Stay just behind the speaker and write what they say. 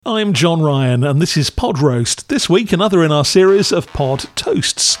I'm John Ryan, and this is Pod Roast. This week, another in our series of Pod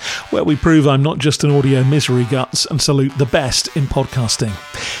Toasts, where we prove I'm not just an audio misery guts and salute the best in podcasting.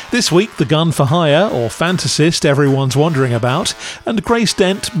 This week, the gun for hire, or fantasist everyone's wondering about, and Grace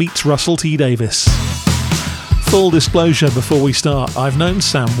Dent meets Russell T Davies. Full disclosure before we start, I've known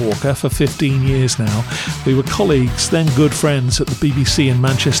Sam Walker for 15 years now. We were colleagues, then good friends at the BBC in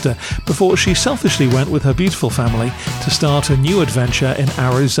Manchester, before she selfishly went with her beautiful family to start a new adventure in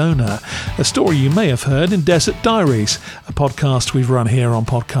Arizona, a story you may have heard in Desert Diaries, a podcast we've run here on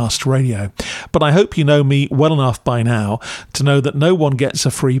Podcast Radio. But I hope you know me well enough by now to know that no one gets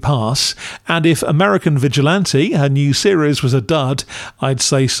a free pass, and if American Vigilante, her new series, was a dud, I'd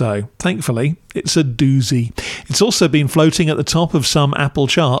say so. Thankfully, it's a doozy. It's also been floating at the top of some Apple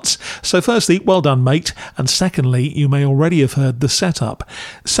charts, so firstly, well done mate, and secondly, you may already have heard the setup.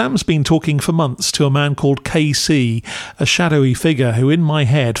 Sam's been talking for months to a man called KC, a shadowy figure who in my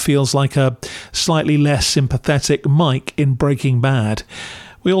head feels like a slightly less sympathetic Mike in Breaking Bad.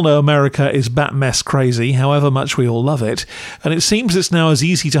 We all know America is bat mess crazy, however much we all love it, and it seems it's now as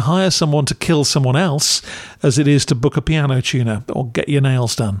easy to hire someone to kill someone else as it is to book a piano tuner or get your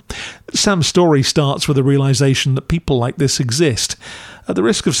nails done. Sam's story starts with a realisation that people like this exist. At the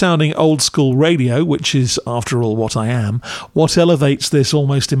risk of sounding old school radio, which is, after all, what I am, what elevates this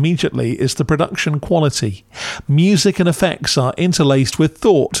almost immediately is the production quality. Music and effects are interlaced with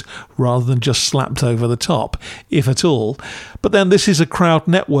thought, rather than just slapped over the top, if at all. But then this is a crowd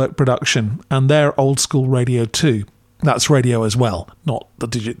network production, and they're old school radio too. That's radio as well, not the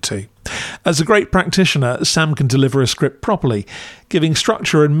digit 2. As a great practitioner, Sam can deliver a script properly, giving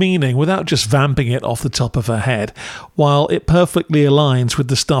structure and meaning without just vamping it off the top of her head, while it perfectly aligns with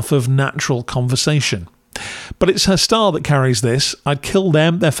the stuff of natural conversation. But it's her style that carries this. I'd kill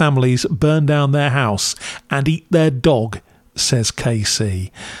them, their families, burn down their house, and eat their dog, says KC.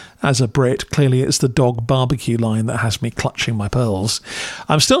 As a Brit, clearly it's the dog barbecue line that has me clutching my pearls.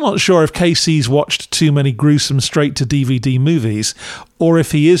 I'm still not sure if KC's watched too many gruesome straight-to-DVD movies, or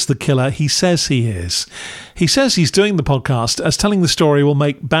if he is the killer he says he is. He says he's doing the podcast as telling the story will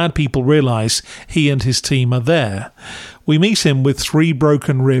make bad people realise he and his team are there. We meet him with 3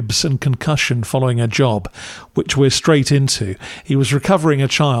 broken ribs and concussion following a job, which we're straight into. He was recovering a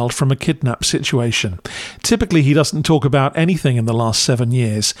child from a kidnap situation. Typically, he doesn't talk about anything in the last 7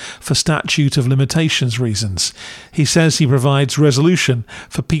 years for statute of limitations reasons. He says he provides resolution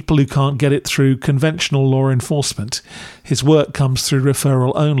for people who can't get it through conventional law enforcement. His work comes through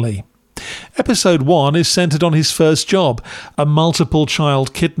referral only. Episode 1 is centred on his first job, a multiple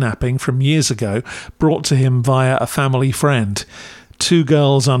child kidnapping from years ago brought to him via a family friend. 2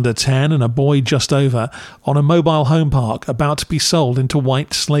 girls under 10 and a boy just over on a mobile home park about to be sold into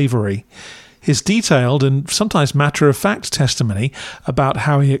white slavery. His detailed and sometimes matter-of-fact testimony about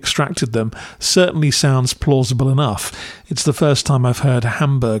how he extracted them certainly sounds plausible enough. It's the first time I've heard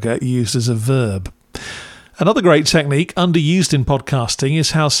hamburger used as a verb. Another great technique underused in podcasting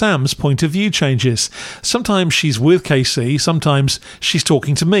is how Sam's point of view changes. Sometimes she's with KC, sometimes she's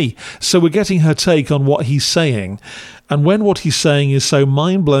talking to me, so we're getting her take on what he's saying. And when what he's saying is so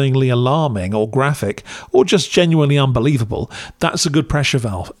mind-blowingly alarming or graphic, or just genuinely unbelievable, that's a good pressure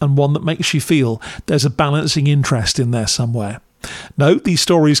valve, and one that makes you feel there's a balancing interest in there somewhere. No, these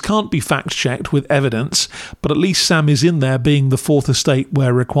stories can't be fact-checked with evidence, but at least Sam is in there being the fourth estate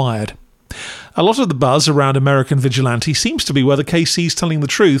where required. A lot of the buzz around American Vigilante seems to be whether KC's telling the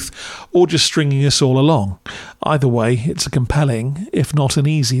truth or just stringing us all along. Either way, it's a compelling, if not an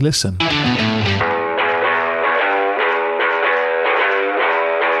easy listen.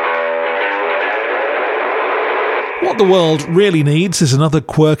 What the world really needs is another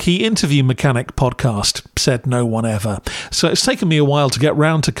quirky interview mechanic podcast, said no one ever. So it's taken me a while to get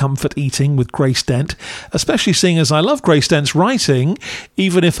round to comfort eating with Grace Dent, especially seeing as I love Grace Dent's writing,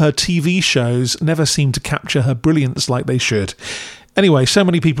 even if her TV shows never seem to capture her brilliance like they should. Anyway, so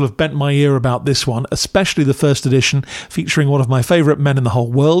many people have bent my ear about this one, especially the first edition, featuring one of my favourite men in the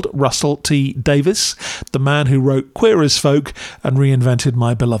whole world, Russell T Davies, the man who wrote Queer as Folk and reinvented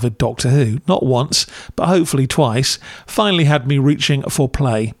my beloved Doctor Who, not once, but hopefully twice, finally had me reaching for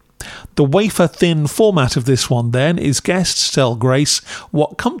play. The wafer-thin format of this one, then, is guests tell Grace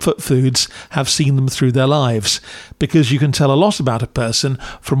what comfort foods have seen them through their lives, because you can tell a lot about a person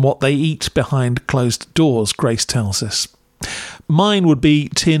from what they eat behind closed doors, Grace tells us. Mine would be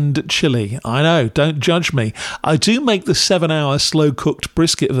tinned chili. I know, don't judge me. I do make the 7-hour slow-cooked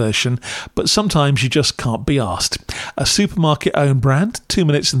brisket version, but sometimes you just can't be asked. A supermarket-owned brand, 2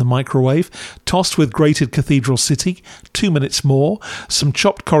 minutes in the microwave, tossed with grated Cathedral City, 2 minutes more, some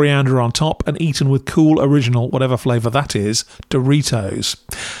chopped coriander on top, and eaten with cool original, whatever flavour that is, Doritos.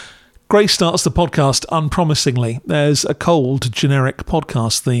 Grace starts the podcast unpromisingly. There's a cold, generic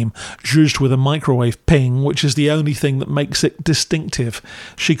podcast theme, zhuzhed with a microwave ping, which is the only thing that makes it distinctive.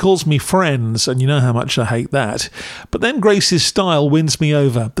 She calls me friends, and you know how much I hate that. But then Grace's style wins me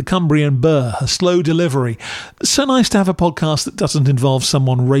over. The Cumbrian burr, her slow delivery. So nice to have a podcast that doesn't involve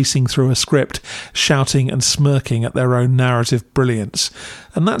someone racing through a script, shouting and smirking at their own narrative brilliance.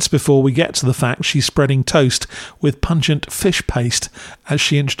 And that's before we get to the fact she's spreading toast with pungent fish paste as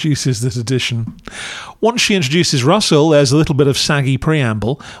she introduces this edition. Once she introduces Russell, there's a little bit of saggy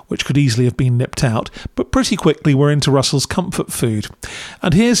preamble, which could easily have been nipped out, but pretty quickly we're into Russell's comfort food.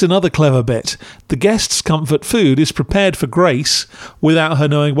 And here's another clever bit. The guest's comfort food is prepared for Grace without her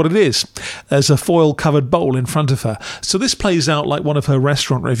knowing what it is. There's a foil-covered bowl in front of her, so this plays out like one of her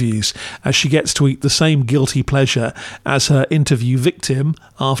restaurant reviews, as she gets to eat the same guilty pleasure as her interview victim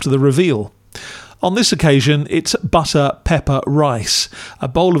after the reveal. On this occasion, it's butter pepper rice, a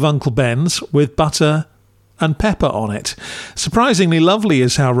bowl of Uncle Ben's with butter and pepper on it. Surprisingly lovely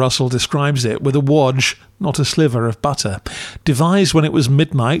is how Russell describes it, with a wodge, not a sliver, of butter. Devised when it was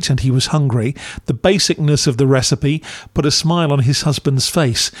midnight and he was hungry, the basicness of the recipe put a smile on his husband's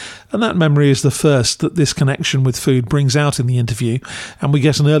face, and that memory is the first that this connection with food brings out in the interview, and we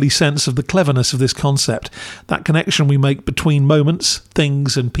get an early sense of the cleverness of this concept, that connection we make between moments,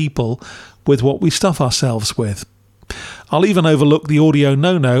 things and people with what we stuff ourselves with. I'll even overlook the audio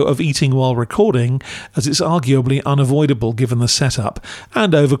no-no of eating while recording, as it's arguably unavoidable given the setup,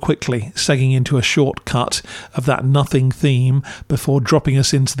 and over quickly, segging into a short cut of that nothing theme before dropping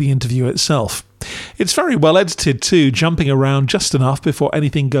us into the interview itself. It's very well edited too, jumping around just enough before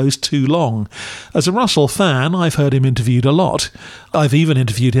anything goes too long. As a Russell fan, I've heard him interviewed a lot. I've even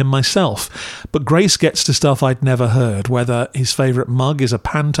interviewed him myself. But Grace gets to stuff I'd never heard, whether his favourite mug is a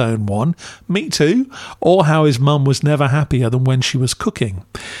Pantone one, me too, or how his mum was never happier than when she was cooking.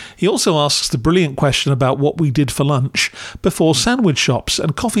 He also asks the brilliant question about what we did for lunch before sandwich shops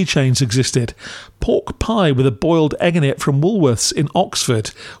and coffee chains existed. Pork pie with a boiled egg in it from Woolworths in Oxford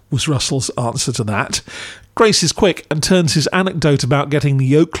was Russell's answer to that. Grace is quick and turns his anecdote about getting the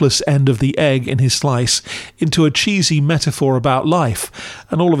yolkless end of the egg in his slice into a cheesy metaphor about life,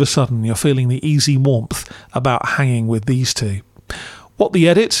 and all of a sudden you're feeling the easy warmth about hanging with these two. What the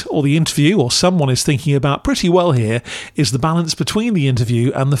edit, or the interview, or someone is thinking about pretty well here is the balance between the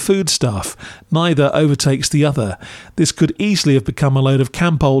interview and the food stuff. Neither overtakes the other. This could easily have become a load of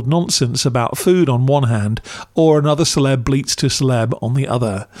camp old nonsense about food on one hand, or another celeb bleats to celeb on the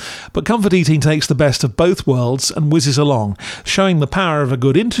other. But Comfort Eating takes the best of both worlds and whizzes along, showing the power of a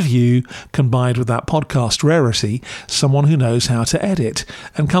good interview combined with that podcast rarity, someone who knows how to edit,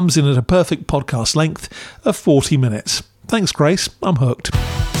 and comes in at a perfect podcast length of 40 minutes. Thanks, Grace. I'm hooked.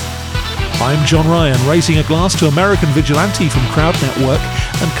 I'm John Ryan, raising a glass to American Vigilante from Crowd Network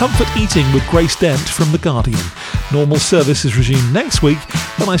and Comfort Eating with Grace Dent from The Guardian. Normal service is resumed next week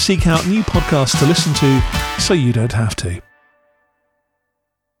when I seek out new podcasts to listen to so you don't have to.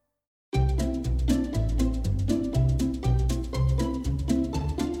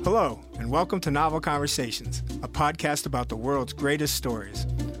 Hello, and welcome to Novel Conversations, a podcast about the world's greatest stories.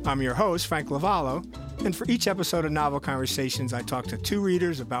 I'm your host, Frank Lavallo, and for each episode of Novel Conversations, I talk to two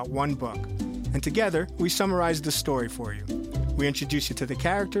readers about one book. And together, we summarize the story for you. We introduce you to the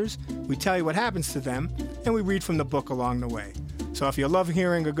characters, we tell you what happens to them, and we read from the book along the way. So if you love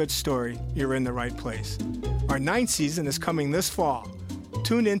hearing a good story, you're in the right place. Our 9th season is coming this fall.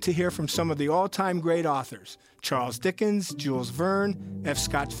 Tune in to hear from some of the all-time great authors, Charles Dickens, Jules Verne, F.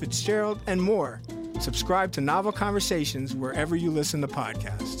 Scott Fitzgerald, and more. Subscribe to Novel Conversations wherever you listen to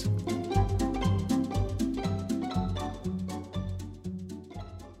podcasts.